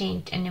can't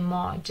change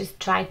anymore, just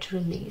try to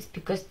release,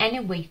 because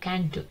anyway you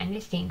can't do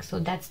anything, so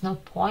that's no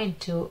point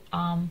to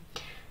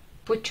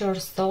put your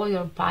soul,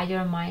 your body,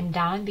 your mind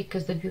down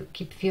because if you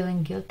keep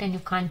feeling guilt and you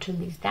can't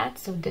release that.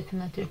 So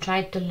definitely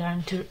try to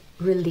learn to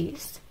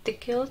release the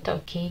guilt,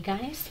 okay,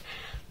 guys?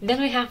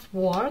 Then we have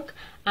Work.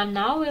 I'm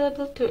now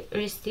available to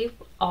receive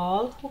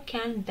all who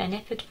can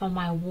benefit from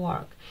my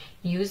work.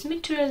 Use me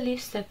to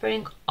relieve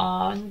suffering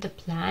on the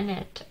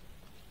planet.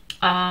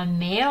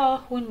 May all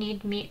who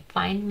need me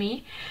find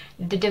me.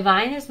 The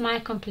divine is my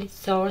complete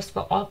source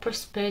for all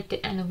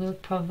prosperity and will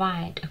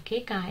provide,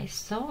 okay, guys?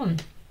 So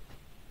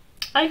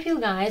I feel,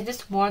 guys,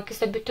 this work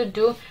is a bit to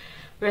do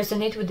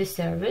resonate with the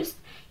service,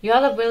 you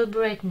are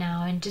available right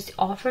now, and just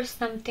offer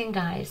something,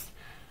 guys.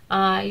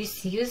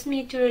 Use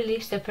me to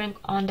relieve suffering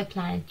on the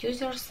planet.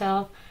 Use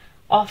yourself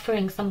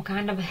offering some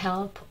kind of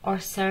help or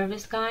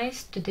service,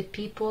 guys, to the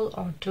people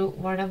or to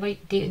whatever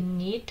they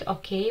need,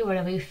 okay,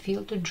 whatever you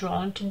feel to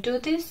drawn to do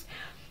this,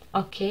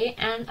 okay.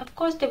 And of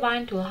course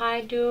divine will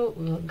hide you,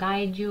 will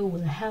guide you,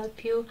 will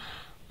help you,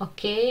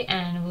 okay,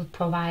 and will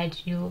provide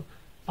you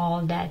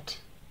all that,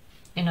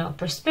 you know,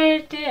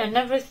 prosperity and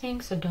everything.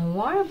 So don't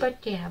worry, but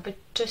yeah, but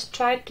just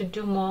try to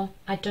do more,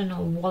 I don't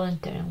know,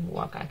 volunteering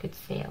work, I could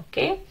say,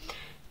 okay.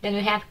 Then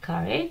we have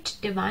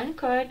courage. Divine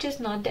courage is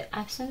not the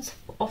absence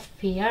of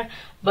fear,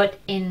 but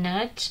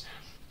innate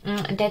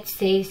that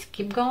says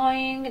keep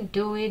going,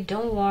 do it,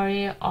 don't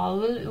worry, all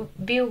will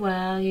be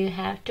well. You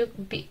have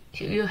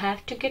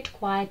to get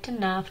quiet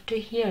enough to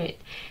hear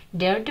it.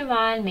 Dear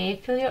divine, may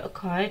feel your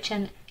courage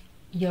and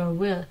your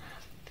will.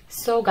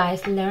 So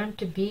guys, learn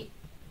to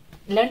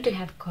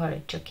have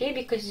courage, okay,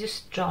 because you're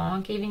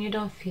strong, even you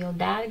don't feel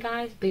that,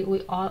 guys, but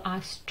we all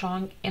are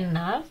strong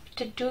enough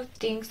to do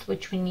things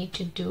which we need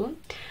to do.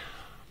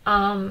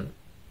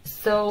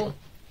 So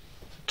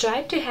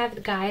try to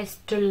have, guys,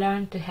 to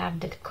learn to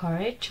have that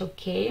courage,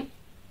 okay.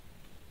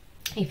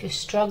 If you're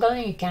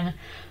struggling, you can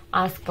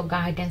ask for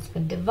guidance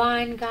with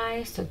divine,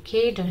 guys,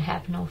 okay. Don't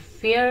have no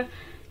fear,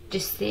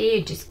 just say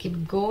it, just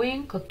keep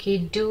going, okay.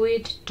 Do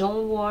it,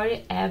 don't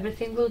worry,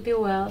 everything will be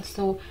well.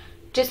 So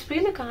just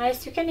really,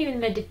 guys, you can even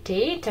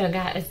meditate or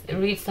guys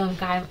read some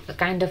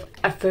kind of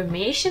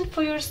affirmation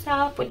for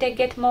yourself where they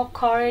get more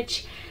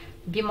courage,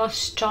 be more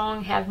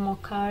strong, have more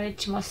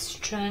courage, more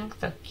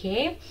strength,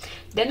 okay.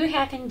 Then we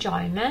have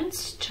enjoyment.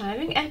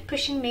 Striving and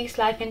pushing makes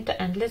life into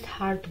endless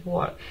hard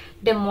work.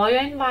 The more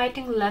you're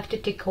inviting love to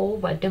take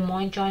over, the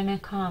more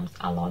enjoyment comes.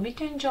 Allow me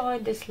to enjoy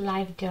this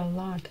life, dear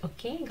Lord,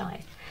 okay,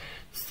 guys.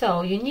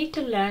 So you need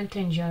to learn to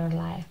enjoy your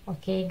life,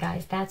 okay,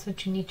 guys. That's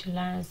what you need to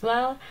learn as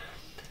well.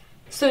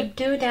 So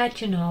do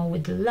that, you know,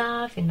 with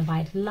love,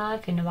 invite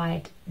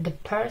the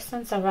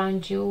persons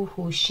around you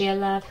who share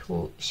love,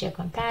 who share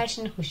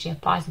compassion, who share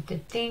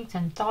positive things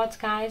and thoughts,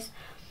 guys.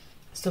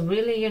 So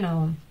really, you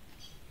know,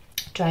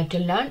 try to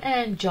learn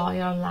and enjoy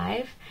your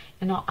life,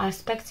 in all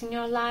aspects in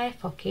your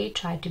life, okay.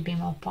 Try to be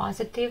more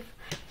positive,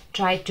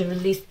 try to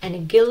release any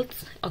guilt,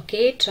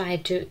 okay. Try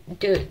to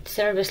do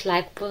service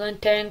like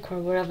volunteering or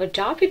whatever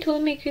job it will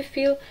make you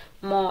feel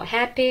more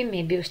happy.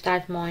 Maybe you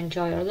start more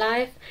enjoy your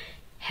life.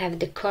 Have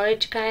the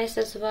courage, guys,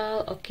 as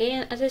well, okay.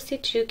 And as I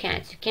said, you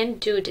can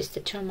do this,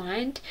 set your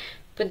mind,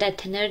 put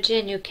that energy,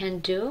 and you can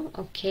do,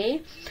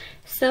 okay.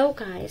 So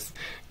guys,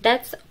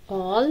 that's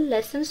all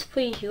lessons for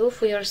you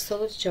for your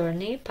soul's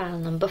journey, pile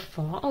number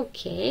 4,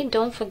 okay.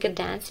 Don't forget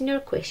the answer in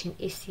your question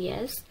is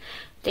yes.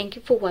 Thank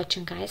you for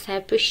watching, guys. I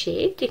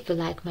appreciate. If you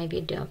like my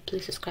video,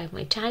 please subscribe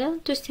my channel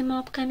to see more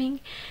upcoming.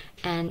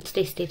 And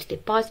stay safe, stay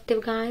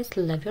positive, guys.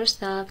 Love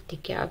yourself,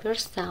 take care of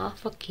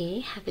yourself,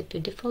 okay. Have a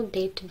beautiful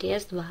day today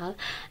as well,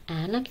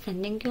 and I'm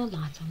sending you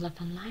lots of love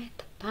and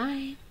light.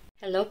 Bye.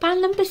 Hello,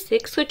 pile number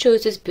 6, who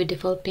chose this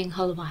beautiful pink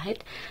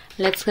Howlite.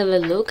 Let's have a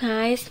look,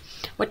 guys,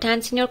 what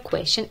answering your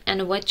question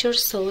and what your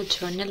soul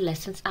journey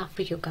lessons are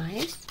for you,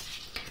 guys.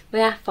 We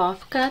have 4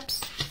 of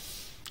Cups,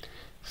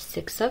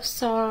 6 of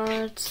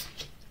Swords,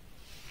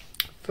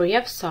 3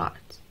 of Swords.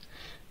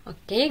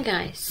 Okay,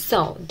 guys,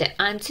 so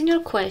the answer in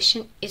your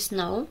question is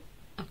no,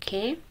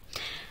 okay.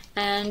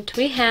 And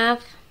we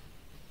have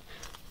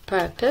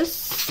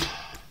purpose,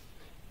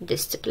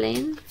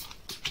 discipline,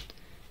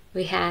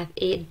 we have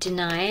a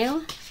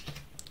denial,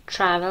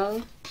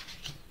 travel,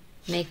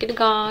 naked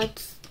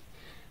gods,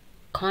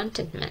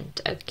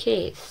 contentment.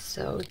 Okay,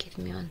 so give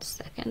me 1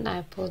 second.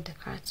 I pulled the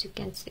cards, you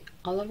can see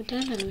all of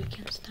them, and we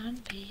can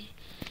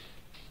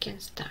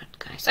start,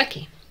 guys.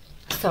 Okay,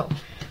 so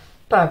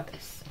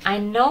purpose. I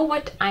know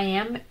what I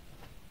am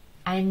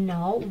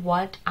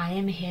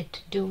here to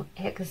do,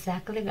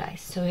 exactly, guys.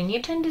 So you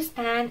need to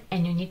understand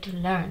and you need to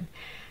learn.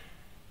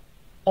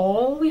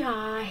 All we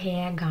are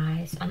here,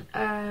 guys, on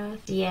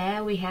earth,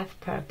 yeah, we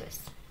have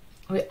purpose.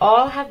 We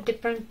all have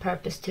different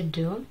purpose to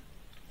do.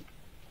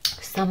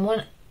 Some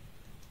of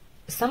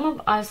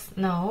us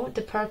know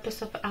the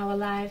purpose of our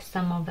life,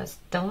 some of us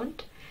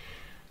don't.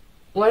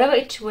 Whatever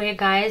each way,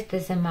 guys,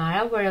 doesn't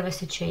matter. Whatever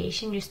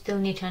situation, you still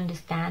need to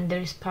understand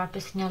there is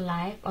purpose in your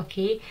life,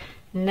 okay.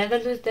 Never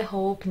lose the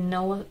hope.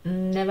 No,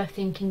 never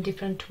think in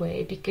different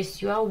way,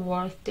 because you are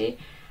worthy.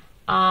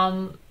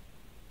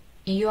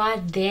 You are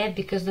there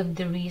because of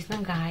the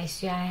reason,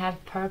 guys. You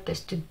have purpose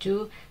to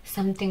do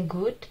something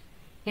good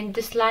in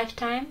this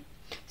lifetime.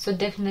 So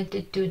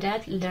definitely do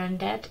that, learn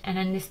that, and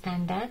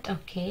understand that,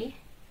 okay,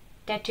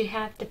 that you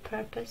have the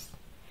purpose,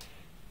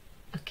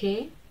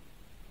 okay.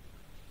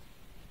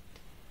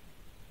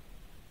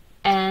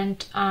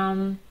 And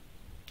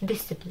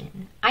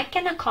discipline. I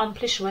can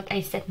accomplish what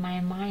I set my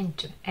mind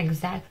to,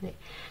 exactly.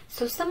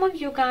 So some of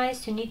you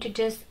guys, you need to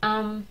just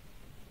don't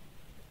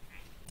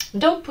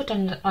put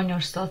on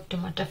yourself too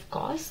much, of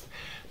course,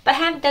 but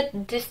have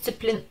that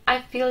discipline.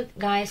 I feel,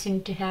 guys, you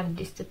need to have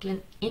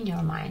discipline in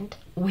your mind,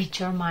 with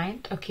your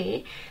mind,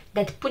 okay?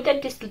 That put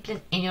that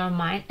discipline in your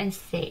mind and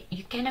say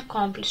you can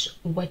accomplish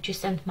what you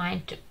set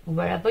mind to,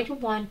 wherever you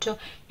want to.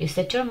 You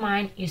set your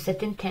mind, you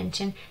set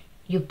intention,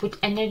 you put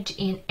energy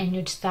in, and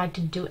you start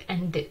to do,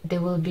 and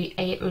there will be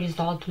a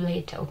result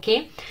later,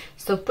 okay?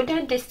 So put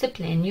that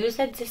discipline, use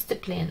that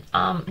discipline,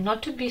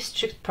 not to be a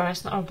strict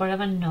person or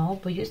whatever, no,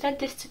 but use that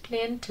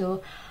discipline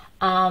to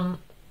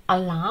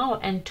allow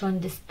and to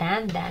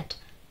understand that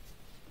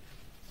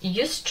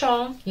you're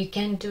strong, you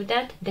can do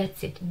that,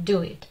 that's it,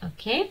 do it,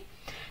 okay?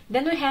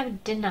 Then we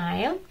have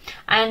denial.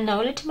 I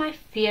acknowledge my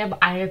fear, but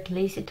I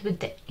replace it with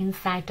the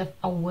insight of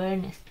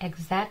awareness.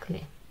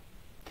 Exactly.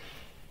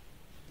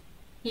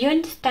 You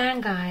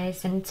understand,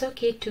 guys, and it's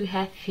okay to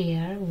have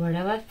fear,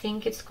 whatever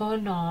thing is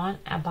going on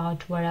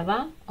about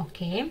whatever,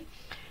 okay?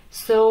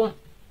 So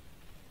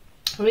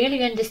really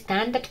you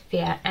understand that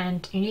fear,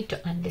 and you need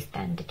to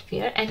understand that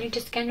fear, and you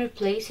just can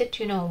replace it,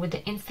 you know, with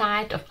the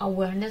insight of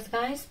awareness,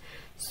 guys.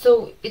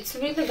 So it's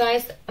really,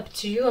 guys, up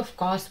to you, of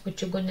course,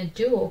 what you're gonna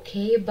do,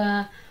 okay?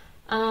 But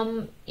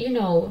you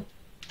know,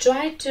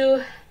 try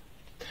to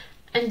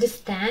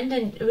understand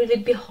and really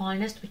be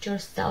honest with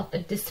yourself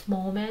at this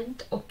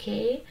moment,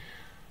 okay?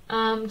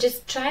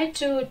 Just try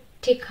to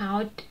take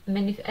out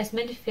as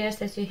many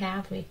fears as you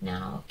have right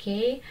now,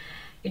 okay?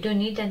 You don't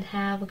need that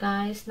have,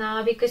 guys,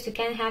 now, because you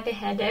can have the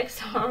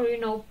headaches or, you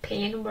know,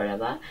 pain,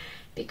 whatever,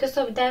 because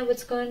of that,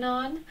 what's going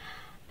on.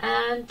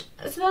 And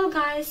as well,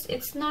 guys,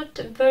 it's not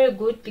very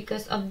good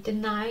because of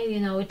denial, you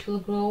know, it will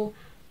grow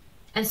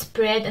and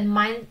spread and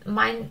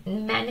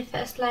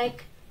manifest,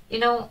 like, you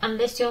know,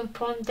 unless you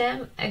prompt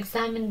them,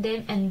 examine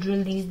them, and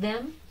release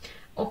them,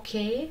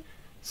 okay?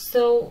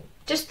 So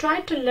just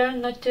try to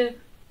learn not to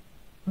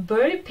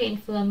bury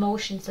painful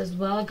emotions as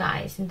well,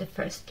 guys, in the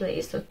first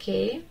place,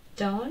 okay?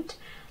 Don't.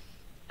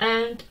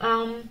 And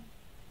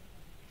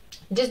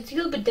just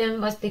deal with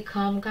them as they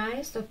come,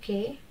 guys,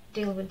 okay?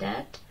 Deal with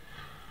that.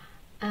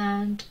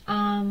 And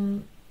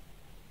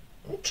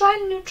try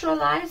and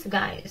neutralize,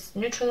 guys.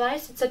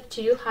 Neutralize, it's up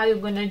to you how you're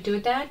gonna do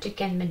that. You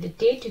can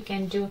meditate, you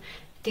can do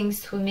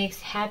things who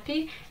makes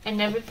happy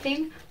and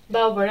everything,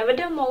 but wherever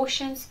the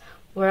emotions,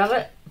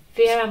 wherever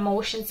fear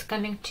emotions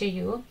coming to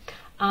you,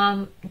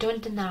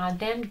 don't deny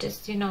them,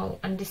 just, you know,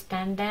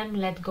 understand them,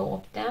 let go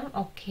of them,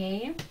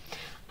 okay?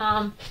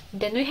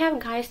 Then we have,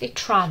 guys, a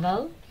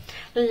travel.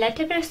 Let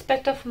every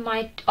aspect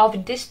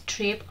of this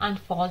trip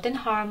unfold in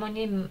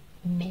harmony.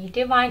 May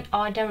divine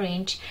order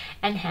arrange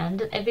and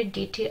handle every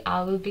detail.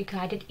 I will be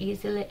guided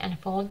easily and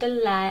follow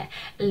the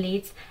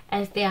leads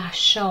as they are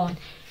shown.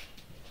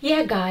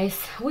 Yeah, guys,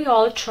 we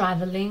all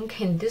traveling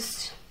in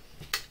this,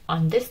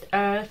 on this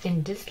earth,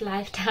 in this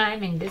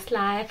lifetime, in this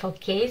life,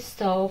 okay?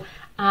 So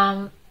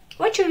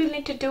what you really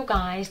need to do,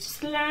 guys,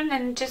 just learn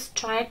and just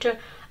try to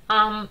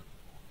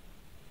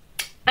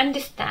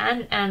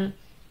understand and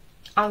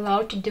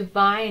allow to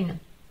divine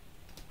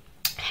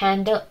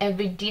handle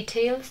every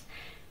details.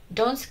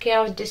 Don't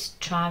scare of this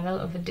travel,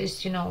 of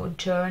this, you know,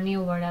 journey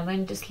or whatever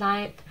in this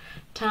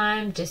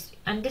lifetime. Just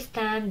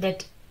understand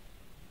that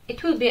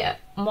it will be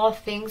more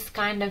things,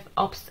 kind of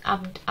ups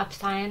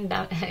and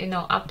down, you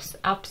know,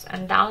 ups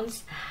and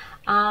downs.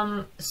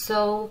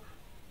 So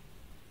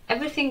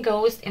everything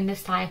goes in the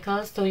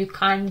cycle, so you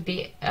can't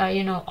be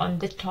you know, on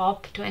the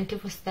top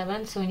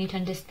 24/7. So you need to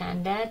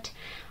understand that,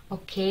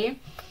 okay?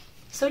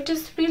 So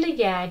just really,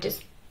 yeah,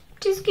 just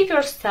give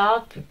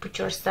yourself, put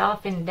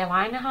yourself in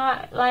divine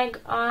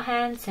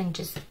hands, and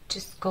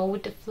just go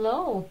with the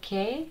flow,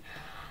 okay?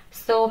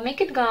 So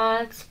make it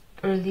God's.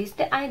 Release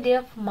the idea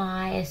of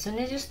my. As soon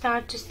as you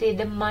start to see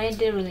the money,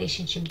 the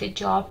relationship, the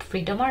job,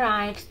 freedom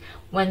arrives.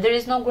 When there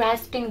is no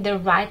grasping, the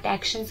right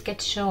actions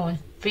get shown.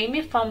 Free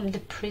me from the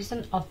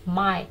prison of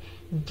my,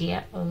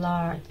 dear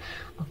Lord.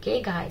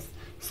 Okay, guys,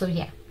 so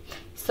yeah,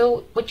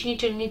 so what you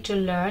need to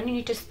learn, you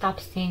need to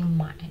stop saying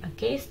mine,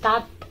 okay?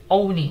 Stop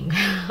owning,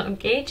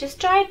 okay? Just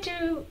try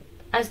to,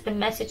 as the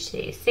message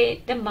says,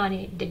 say the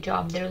money, the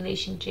job, the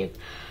relationship,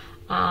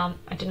 I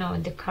don't know,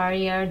 the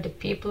career, the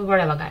people,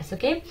 whatever, guys,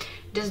 okay?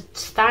 Just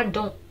start,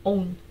 don't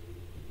own,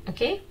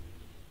 okay?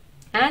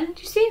 And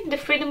you see, the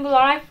freedom will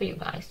arrive for you,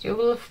 guys. You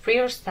will free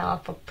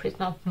yourself from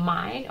prison of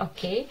mind,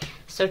 okay?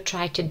 So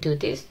try to do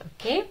this,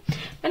 okay?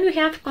 Then we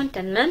have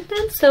contentment,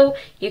 and so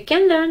you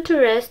can learn to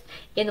rest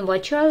in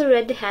what you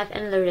already have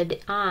and already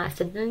are.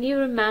 Suddenly you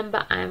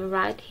remember, I am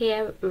right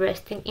here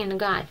resting in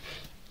God.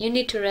 You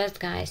need to rest,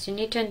 guys. You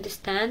need to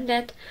understand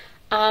that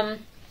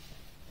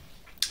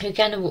you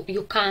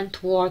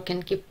can't work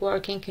and keep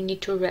working. You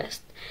need to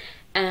rest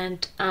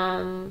and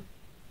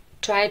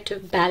try to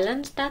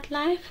balance that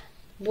life.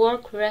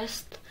 Work,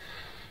 rest,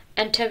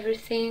 and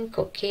everything,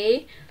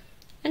 okay?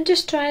 And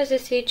just try, as I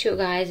say to you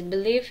guys,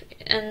 believe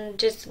and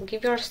just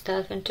give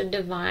yourself into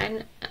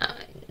divine.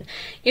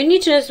 You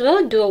need to as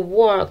well do a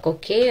work,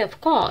 okay,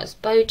 of course,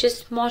 but you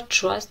just more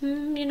trust,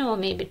 you know,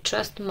 maybe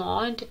trust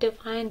more into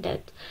divine,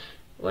 that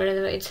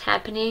whatever it's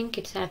happening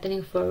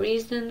for a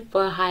reason,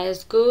 for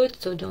highest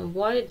good. So don't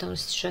worry, don't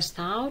stress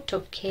out,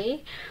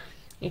 okay?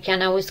 You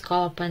can always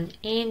call upon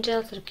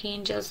angels,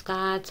 archangels,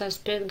 gods, or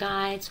spirit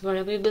guides,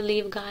 whatever you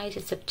believe, guys.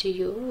 It's up to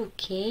you,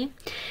 okay?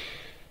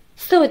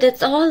 So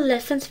that's all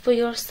lessons for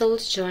your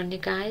soul's journey,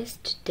 guys,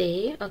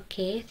 today.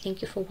 Okay,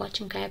 thank you for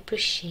watching. I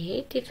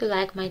appreciate. If you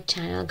like my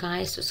channel,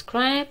 guys,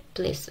 subscribe.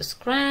 Please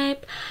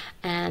subscribe,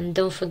 and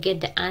don't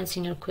forget the answer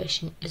in your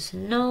question is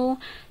no.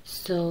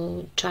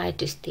 So try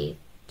to stay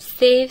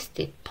safe,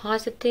 stay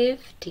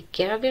positive, take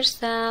care of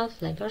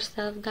yourself, love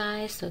yourself,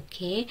 guys.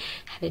 Okay,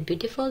 have a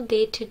beautiful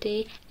day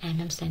today,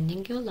 and I'm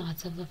sending you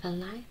lots of love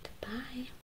and light. Bye.